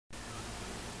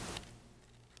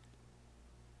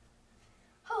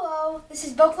This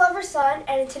is Book Lover Sun,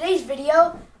 and in today's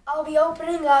video, I'll be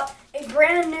opening up a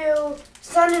brand new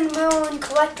Sun and Moon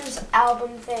collector's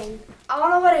album thing. I don't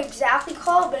know what it's exactly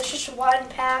called, but it's just one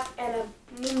pack and a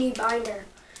mini binder.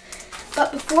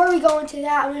 But before we go into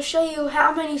that, I'm going to show you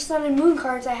how many Sun and Moon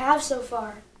cards I have so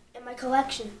far in my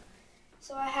collection.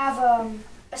 So I have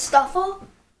a Stuffle.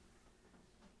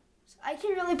 I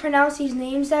can't really pronounce these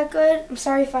names that good. I'm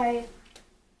sorry if I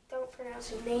don't pronounce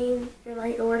his name in the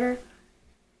right order.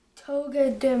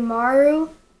 Togedemaru,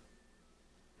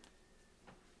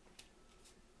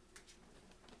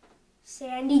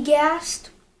 Sandygast,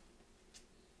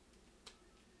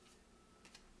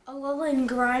 Alolan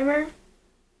Grimer,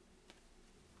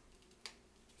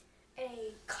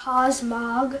 a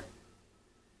Cosmog.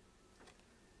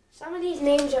 Some of these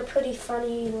names are pretty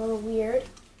funny and a little weird.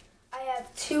 I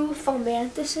have two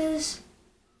Fomantises.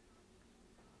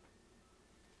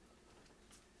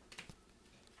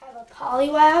 A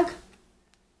Poliwag,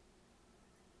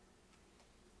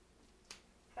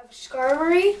 have a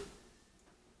Skarmory.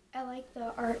 I like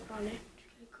the art on it, it's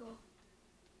really cool.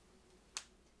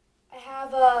 I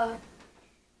have a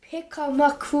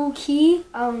Pikamakuki.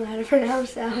 I don't know how to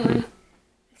pronounce that one.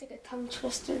 It's like a tongue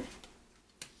twister.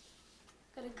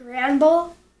 Got a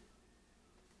Granbull,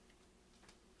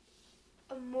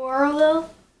 a Morlul,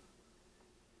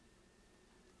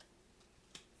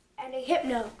 and a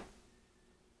Hypno.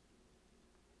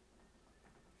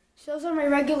 So those are my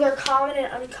regular common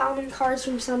and uncommon cards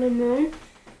from Sun and Moon.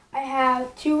 I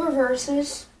have two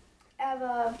reverses. I have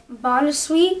a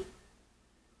Bonasuite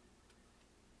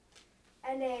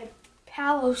and a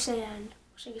Palossand,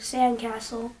 which is like a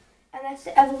sandcastle. And that's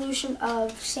the evolution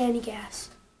of Sandygast.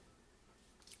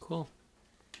 Cool.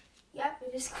 Yep,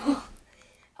 it is cool.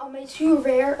 My two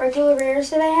regular rares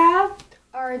that I have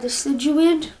are the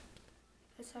Decidueye,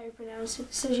 that's how you pronounce it,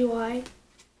 Decidueye,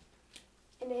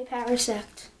 and a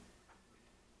Parasect.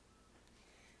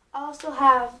 I also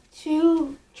have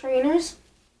two trainers.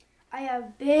 I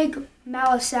have Big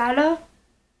Malasada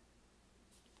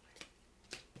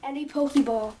and a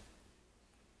Pokeball.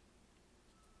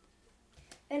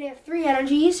 Then I have three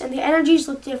energies, and the energies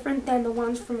look different than the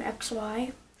ones from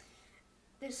XY.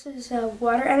 This is a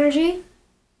Water Energy,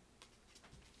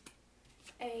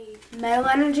 a Metal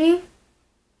Energy,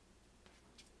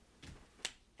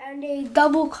 and a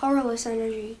Double Colorless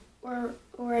Energy, or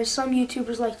as some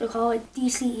YouTubers like to call it,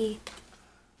 DCE.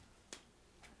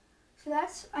 So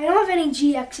I don't have any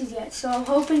GXs yet, so I'm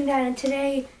hoping that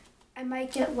today I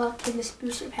might get luck in this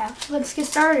booster pack. So let's get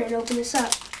started and open this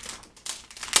up.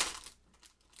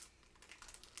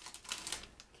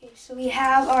 Okay, so we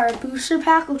have our booster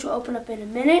pack, which we'll open up in a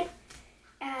minute.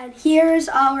 And here's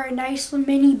our nice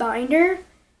mini binder.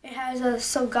 It has a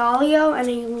Solgaleo and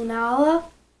a Lunala.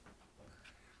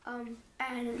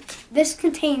 And this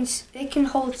can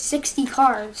hold 60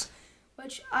 cards,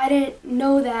 which I didn't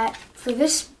know that for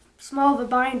this small of a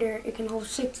binder, it can hold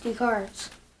 60 cards.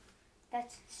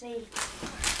 That's insane.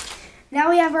 Now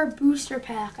we have our booster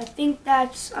pack. I think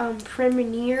that's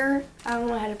Premier. I don't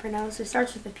know how to pronounce it. It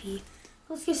starts with a P.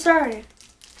 Let's get started.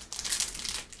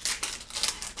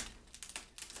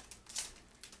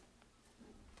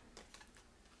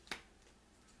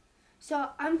 So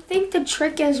I think the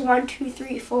trick is 1, 2,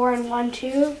 3, 4, and 1,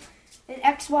 2. In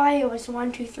XY it was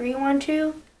 1, 2, 3, 1,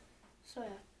 2. So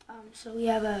yeah. So we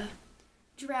have a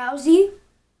Drowsy.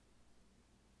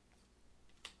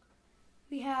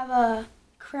 We have a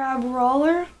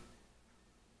Crabrawler.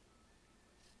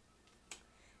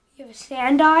 We have a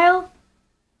Sandile.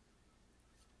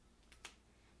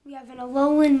 We have an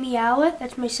Alolan Meowth.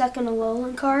 That's my second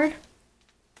Alolan card.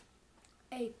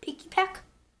 A Pikipek.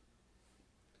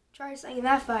 Try saying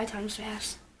that 5 times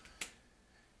fast.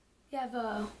 You have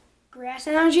a Grass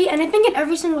Energy, and I think in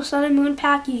every single Sun and Moon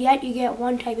pack you get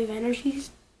one type of energies.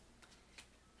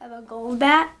 I have a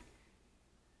Golbat,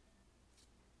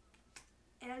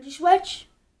 Energy Switch,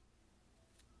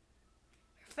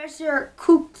 Professor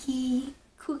Cookie,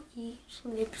 so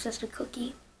they possessed a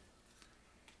cookie,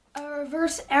 a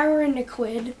Reverse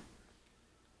Araniquid,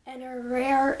 and a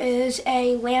rare is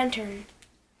a Lantern.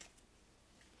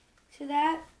 So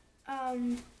that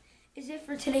is it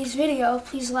for today's video.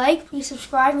 Please like, please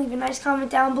subscribe, leave a nice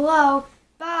comment down below.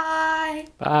 Bye!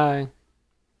 Bye!